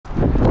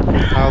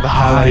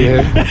hell are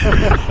you?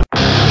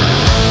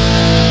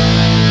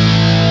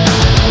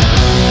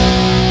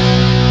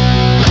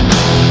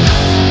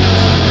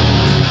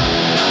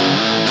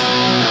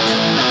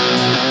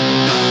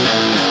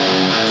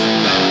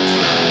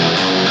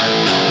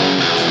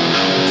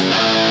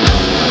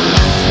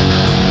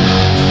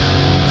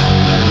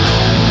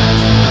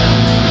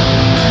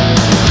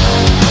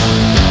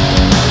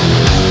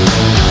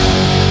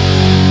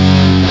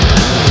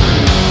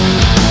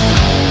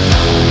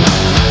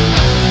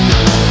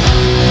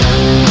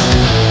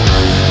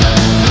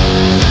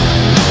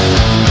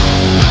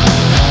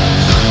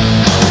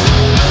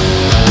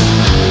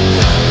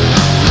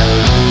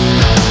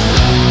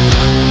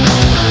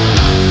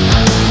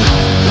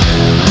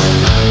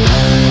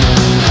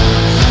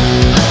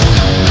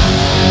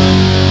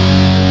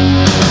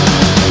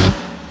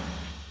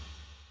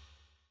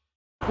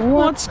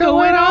 What's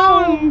going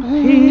on,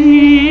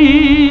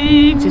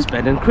 peeps? It's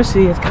Ben and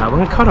Chrissy at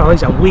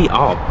Cowabunga, and we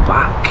are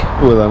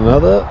back with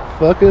another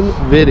fucking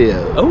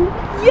video. Oh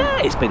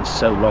yeah, it's been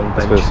so long,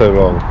 Benj. It's been so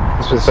long.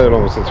 It's been so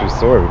long since we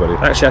saw everybody.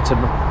 I actually had to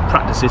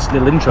practice this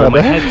little intro in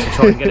my head to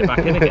try and get it back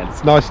in again.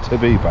 It's nice to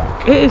be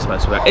back. It is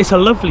nice to be back. It's a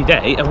lovely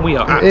day, and we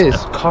are at a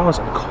cars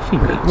and coffee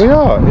meet. We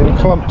are in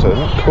Cullompton,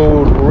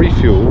 called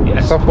Refuel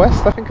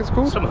Southwest, I think it's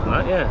called. Something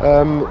like that,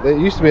 yeah. It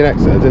used to be in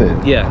Exeter, didn't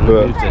it? Yeah,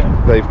 but moved it.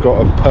 They've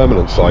got a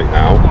permanent site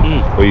now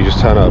where you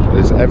just turn up.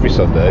 It's every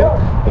Sunday.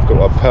 They've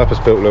got a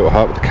purpose-built little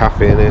hut with a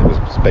cafe in it, with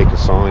bacon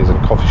signs and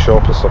a coffee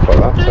shop and stuff like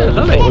that. Yeah, so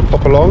lovely. we'll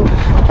pop along,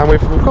 and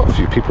we've got a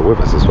few people with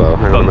us as well.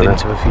 Hang on a minute.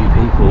 Into a few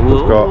people.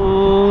 We've got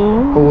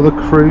all the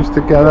crews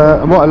together,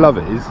 and what I love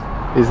is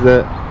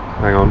that.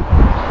 Hang on.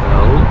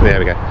 Oh. There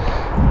we go.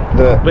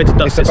 Where to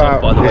dust this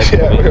off, by the way.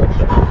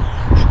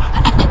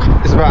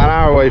 It's about an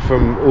hour away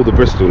from all the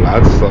Bristol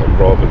lads, like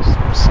Rob and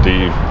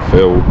Steve,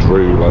 Phil,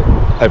 Drew, like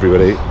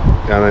everybody.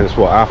 And then it's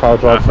what, half-hour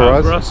drive for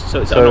us?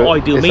 So it's an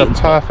ideal meeting. It's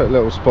a perfect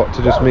little spot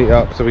to just meet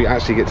up, so we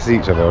actually get to see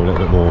each other a little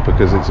bit more,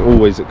 because it's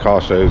always at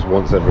car shows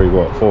once every,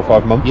 what, 4 or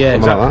 5 months? Yeah,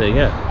 exactly, like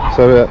yeah.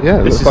 So yeah,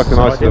 it looks like a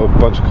nice little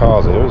bunch of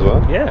cars here as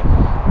well. Yeah.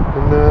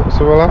 And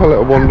so we'll have a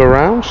little wander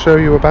around, show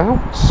you about,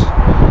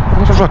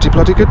 and have a ruddy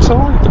bloody good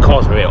time. The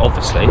cars are here,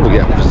 obviously. Oh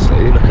yeah,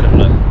 obviously. Look at them,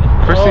 look.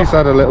 Chrissy's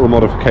had a little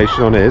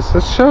modification on his.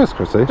 Let's show us,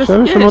 Chrissy.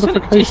 Show us the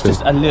modification. It's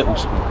just a little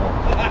small one.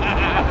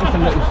 Just a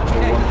little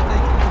small one.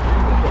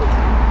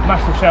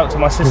 Massive shout out to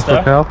my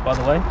sister, by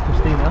the way,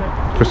 Christina.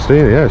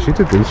 Christina, yeah, she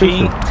did this.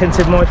 She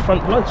tinted my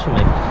front lights for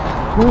me.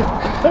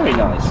 Yeah. Very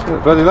nice. Yeah,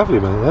 bloody lovely,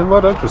 man. Then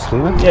well done,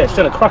 Christina. Yeah, she's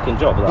done a cracking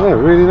job of that. Yeah,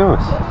 really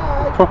nice.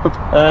 Proper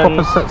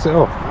sets it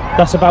off.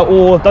 That's about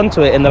all I've done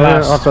to it in the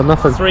last I've done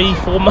nothing.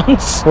 3-4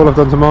 months. All I've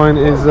done to mine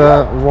is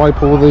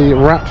wipe all the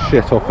rat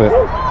shit off it.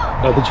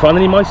 Oh, did you find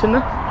any mice in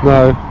there?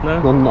 No.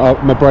 No?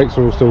 My brakes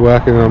are all still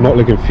working, and I'm not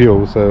leaking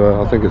fuel, so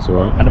I think it's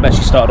alright. And I bet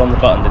she started on the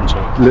button, didn't she?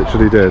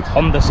 Literally did.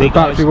 On the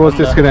battery was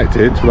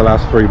disconnected for the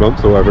last 3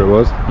 months, or whatever it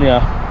was.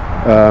 Yeah.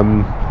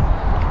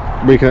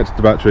 Reconnected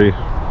the battery,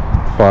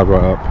 fired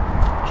right up,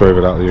 drove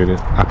it out of the unit.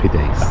 Happy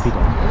days. Happy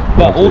days.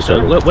 But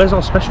also, where's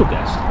our special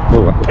guest?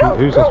 Oh,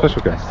 who's our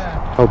special guest?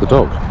 Oh, the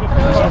dog.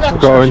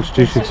 I've got to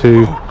introduce you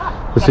to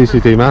the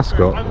CCD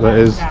mascot, that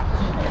is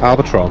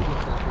Albatron.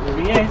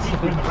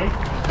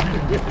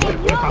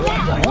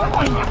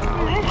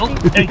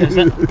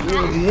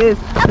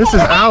 This is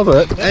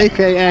Albert,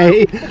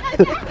 aka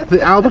the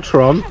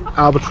Albatron,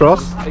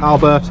 Albatross,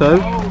 Alberto.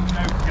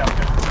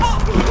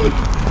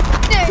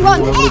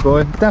 Lovely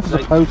boy. Defin's a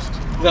post.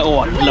 Oh,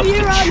 I'd love to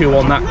chew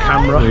on that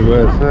camera. He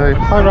would. So,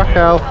 hi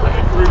Raquel.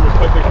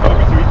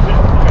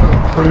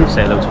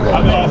 Say hello to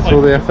Rob. That's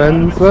all the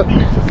FNs. Look.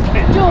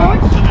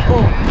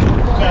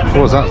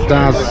 What was that,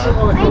 Daz? Is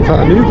that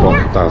a new one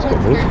Daz got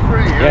me?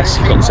 Yes,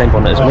 you've got the same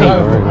bonnet as me. I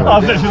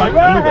was literally like,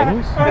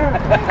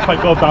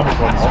 thank God that was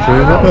one.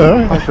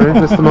 That's true.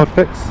 This is the mod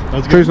fix.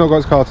 Drew's not got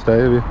his car today,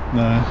 have you?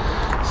 No.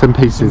 Some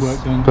pieces,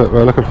 but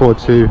we're looking forward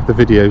to the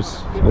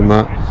videos on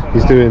that.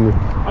 He's doing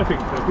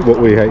what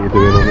we hate you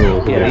doing on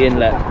yours. Yeah, the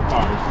inlet.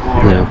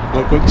 Yeah.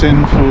 I booked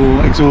in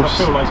for exhaust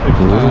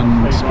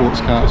and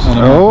sports cars.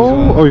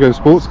 Oh, you go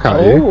sports car,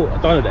 are you? Oh,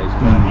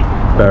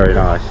 Dynodaze. Very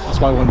nice. That's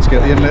why I wanted to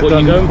get the inlet What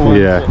done. Are you going for?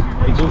 Yeah.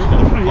 Are you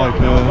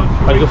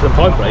going for the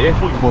pipe, are you?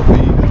 What, the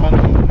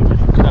manual?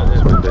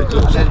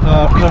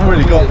 I've never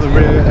really got the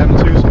rear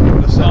M2s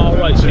on the side. Oh,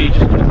 right, so you just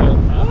want to go.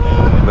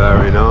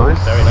 Very nice.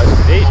 Very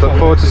nice indeed. Look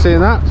forward to seeing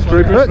that. It's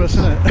like Christmas,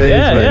 isn't it?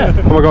 Yeah.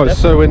 Oh my God, it's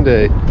so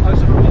windy.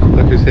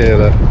 Look who's here,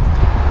 look.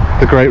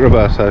 The great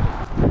Roberto.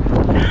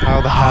 How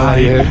the hell are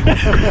you?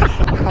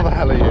 How the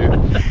hell are you?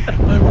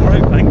 I'm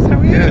alright, thanks. How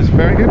are you? Yeah, it's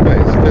very good,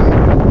 mate. It's been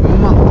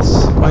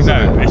months. I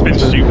know, it's been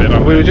stupid.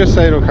 We were just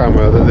saying on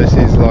camera that this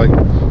is like,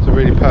 it's a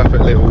really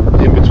perfect little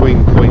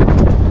in-between point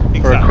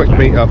for a quick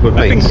meet-up with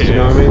mates. Do you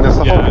know what I mean? That's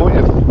the whole point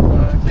of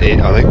it,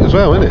 I think, as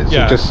well, isn't it?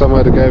 It's just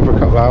somewhere to go for a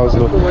couple of hours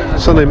on a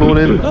Sunday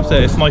morning. Loved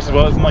it. It's nice as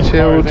well. It's nice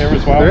Chilled. here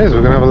as well. There is.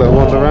 We're going to have a little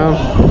wander around.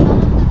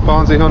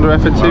 Barnsley Honda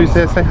FN2's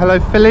here. Say hello,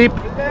 Philippe.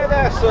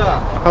 there, sir.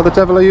 How the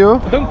devil are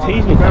you? Don't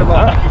tease me like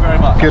that. Thank you very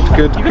much. Good,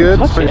 good, good.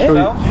 Make sure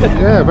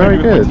yeah, very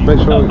good. Make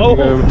sure you go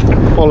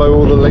follow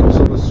all the links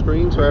on the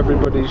screen to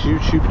everybody's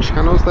YouTube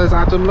channels. There's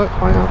Adam, look,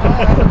 hi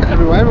Adam. Look at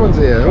everyone, everyone's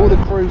here, all the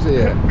crew's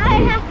here. I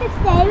have to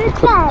stay with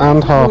them.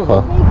 And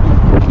Harper.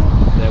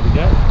 There we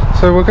go.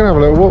 So we're going to have a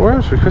little walk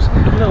around, should we, Chris? A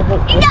little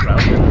walk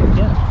around.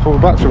 Yeah. Before the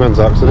battery runs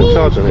out, because I didn't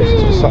charge any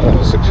since we sat there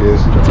for 6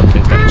 years.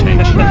 Things never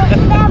change.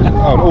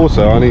 Oh, and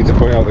also, I need to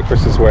point out that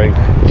Chris is wearing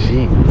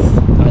jeans.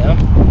 I am.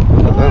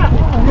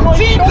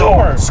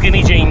 Jeans!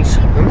 Skinny jeans.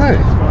 Aren't they?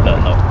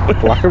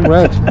 Black and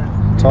red.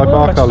 Type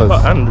R colours.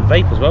 And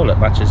vape as well that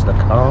matches the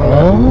car.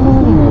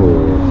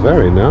 Oh,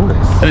 very nice.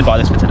 I didn't buy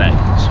this for today.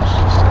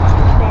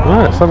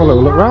 Right, let's have a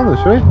little look around this,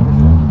 shall we?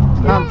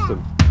 It's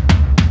handsome.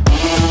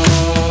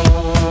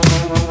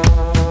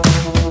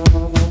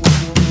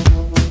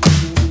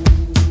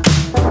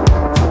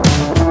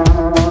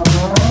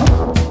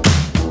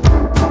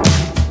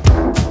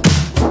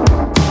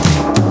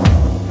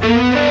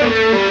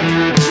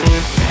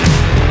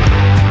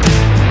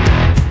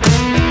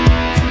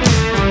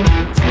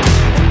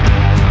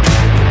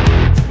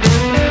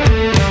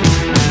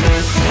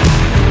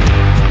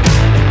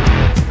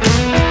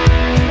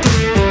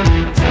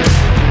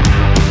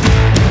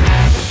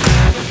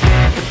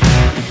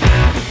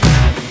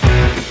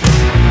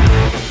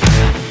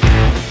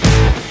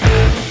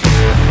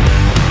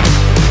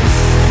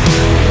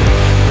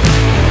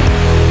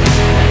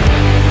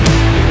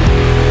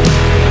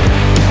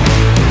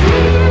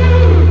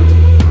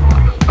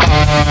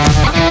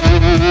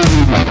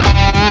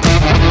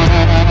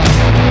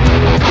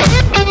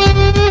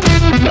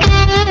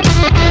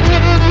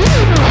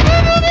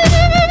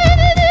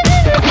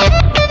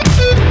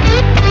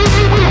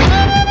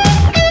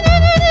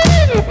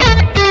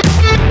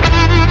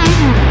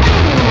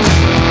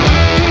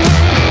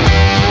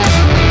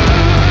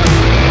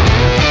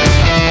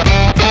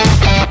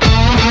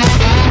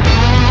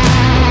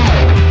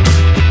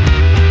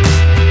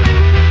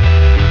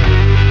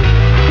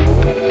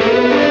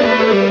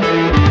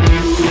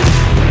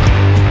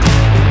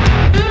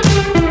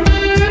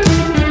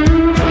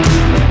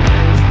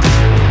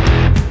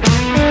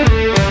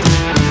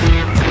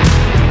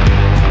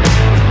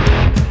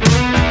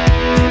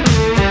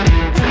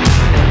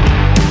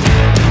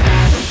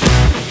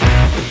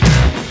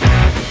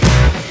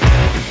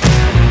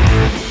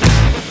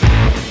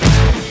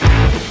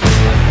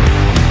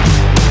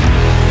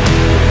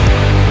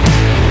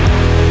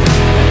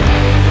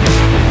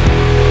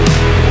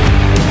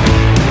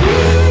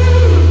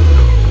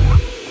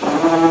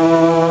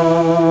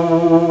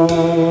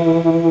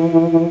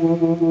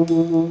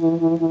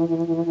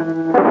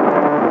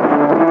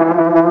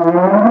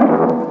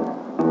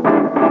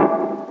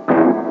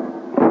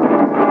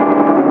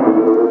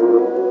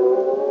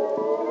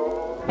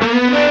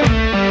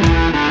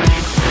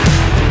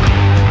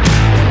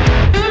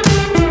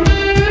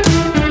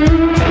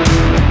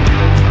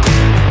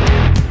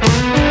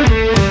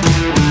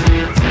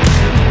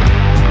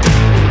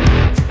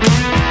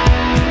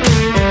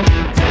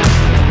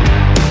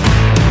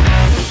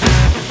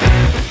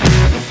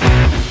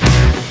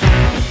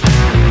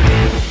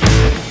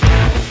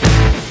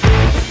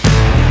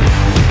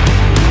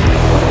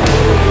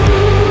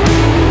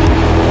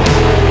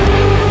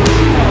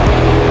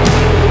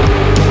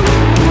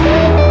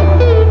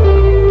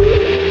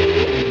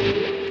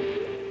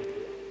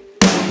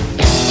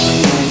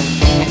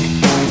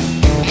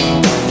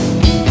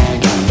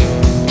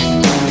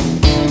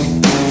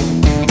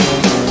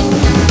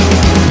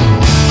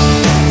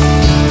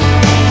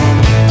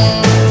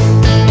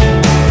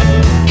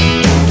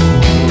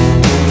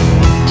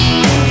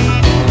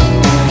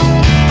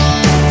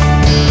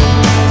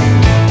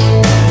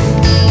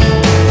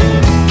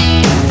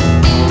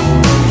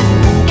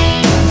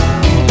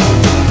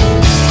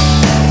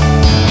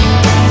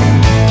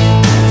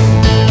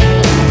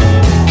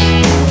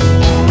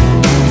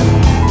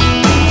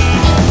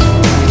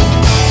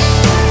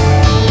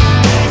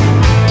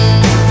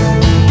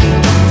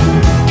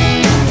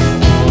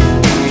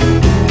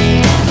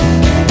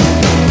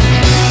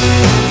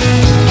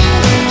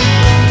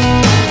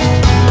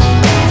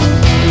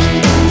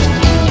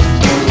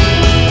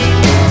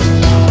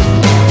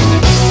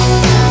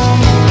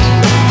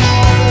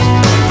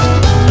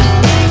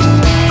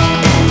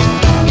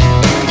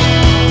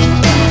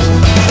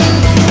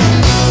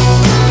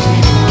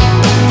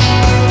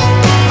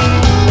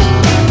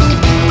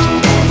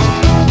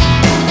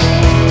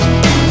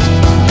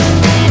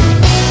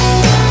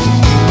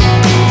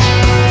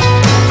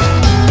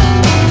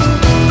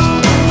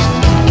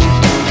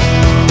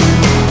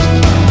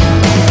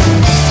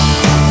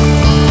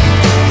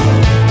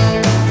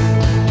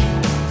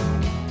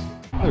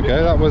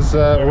 Okay, that was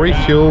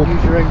refuel.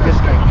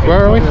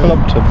 Where are we?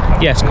 Cullompton.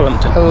 Yes,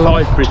 Cullompton.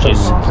 5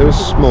 bridges. It was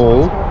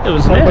small. It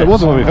was. Well, it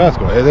wasn't when we first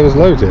got here. There was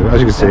loads here, as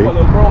you can see.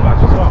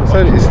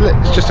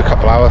 It's just a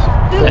couple hours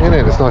thing, isn't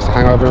it? It's nice to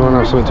hang out with everyone,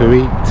 have something to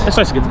eat. It's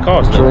nice to get the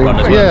cars and drink. run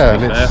as well. Yeah,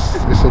 and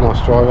it's a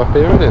nice drive up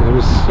here, isn't it? It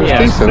was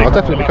decent. I'll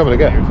definitely be coming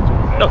again.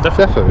 No,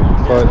 definitely.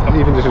 Like,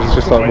 even if it's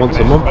just like once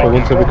a month or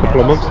once every couple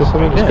of months or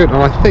something, it's good.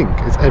 And I think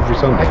it's every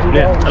Sunday.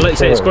 Yeah, and like you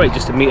say, it's great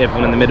just to meet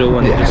everyone in the middle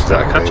and just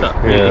catch up.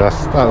 Yeah,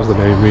 that was the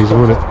main reason,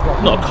 wasn't it?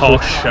 Not a car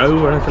show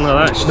or anything like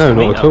that. It's just no,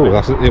 not at all.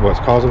 It's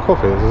cars and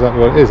coffee. That's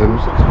exactly what it is. And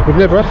we've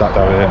never had that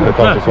down here, the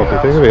cars and coffee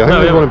thing, have we? I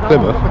think there's one in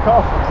Plymouth.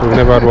 We've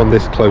never had one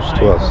this close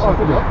to us.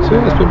 So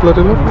yeah, it's been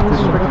bloody lovely.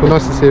 It's been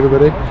nice to see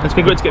everybody. It's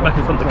been great to get back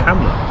in front of the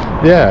camera.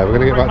 Yeah, we're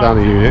going to get back down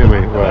the unit, haven't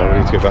we? Well, we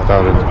need to get back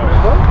down and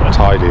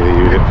tidy the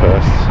unit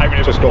first.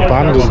 Just got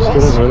abandoned still,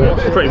 isn't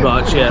it? Pretty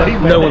much, yeah.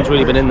 No one's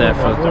really been in there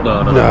for.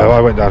 No, I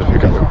went down to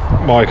pick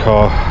up my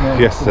car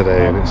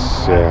yesterday, and I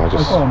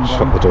just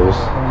shut the doors.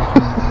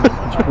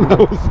 That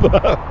was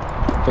that.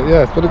 But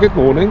yeah, it's been a good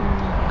morning.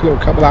 A little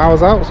couple of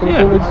hours out, so I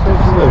thought we'd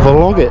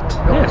vlog it.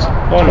 Yes,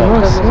 why not?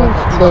 Nice,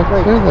 yeah. So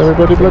yeah,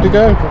 everybody bloody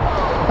go.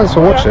 Thanks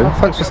for watching.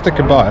 Thanks for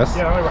sticking by us.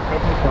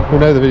 We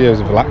know the videos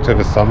have lacked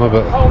over summer,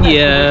 but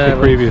the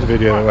previous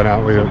video that went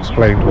out, we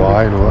explained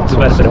why and all that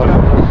sort of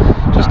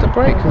stuff. Just a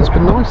break, and it's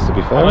been nice to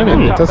be fair.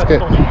 It does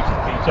get.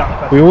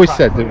 We always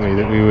said, didn't we,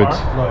 that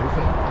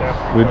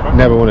we'd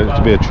never want it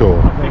to be a chore.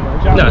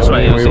 No, that's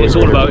right. It's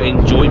all about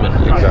enjoyment.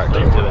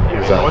 Exactly.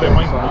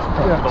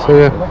 So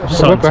yeah,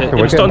 it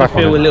was starting to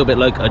feel a little bit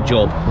like a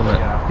job, wasn't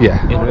it?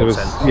 Yeah, it was.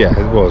 Yeah,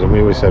 it was, and we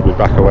always said we'd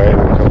back away and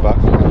then come back.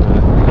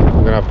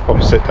 We're going to have a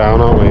proper sit down,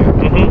 aren't we?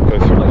 And go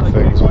through the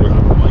things we've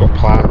got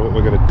planned, what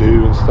we're going to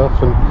do and stuff.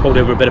 And hold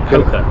over a bit of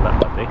poker, that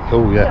might be.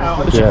 Oh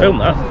yeah. We should film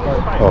that.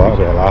 Oh, that'd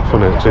be a laugh,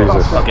 wouldn't it?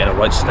 Jesus. I'll get a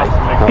right steak.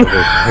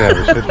 Yeah,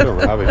 we should film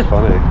it. That'd be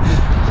funny.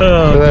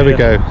 So there we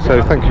go.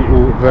 So thank you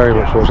all very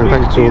much for watching.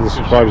 Thank you to all the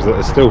subscribers that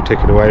are still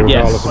ticking away,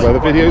 regardless of whether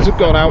videos have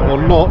gone out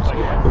or not.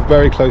 We're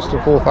very close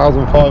to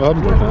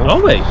 4,500 now.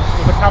 Are we?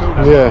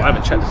 Yeah. I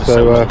haven't checked this.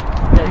 So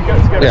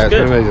yeah, it's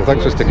been amazing.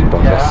 Thanks for sticking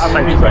by us.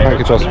 Thank you very much. Thank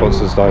you to our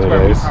sponsors,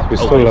 Dynodaze. We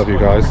still love you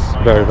guys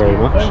very, very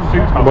much.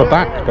 And we're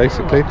back,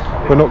 basically.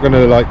 We're not going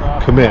to like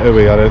commit, are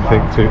we? I don't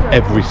think, to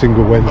every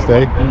single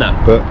Wednesday. No.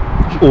 But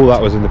all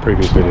that was in the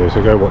previous video,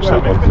 so go watch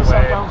that one.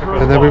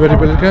 And then we're ready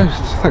to go.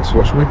 Thanks for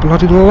watching. We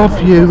bloody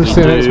love you. We'll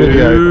see you next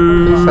video.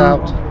 Peace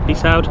out.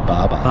 Peace out.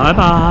 Bye bye. Bye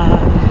bye.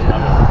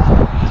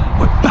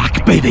 We're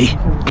back, baby.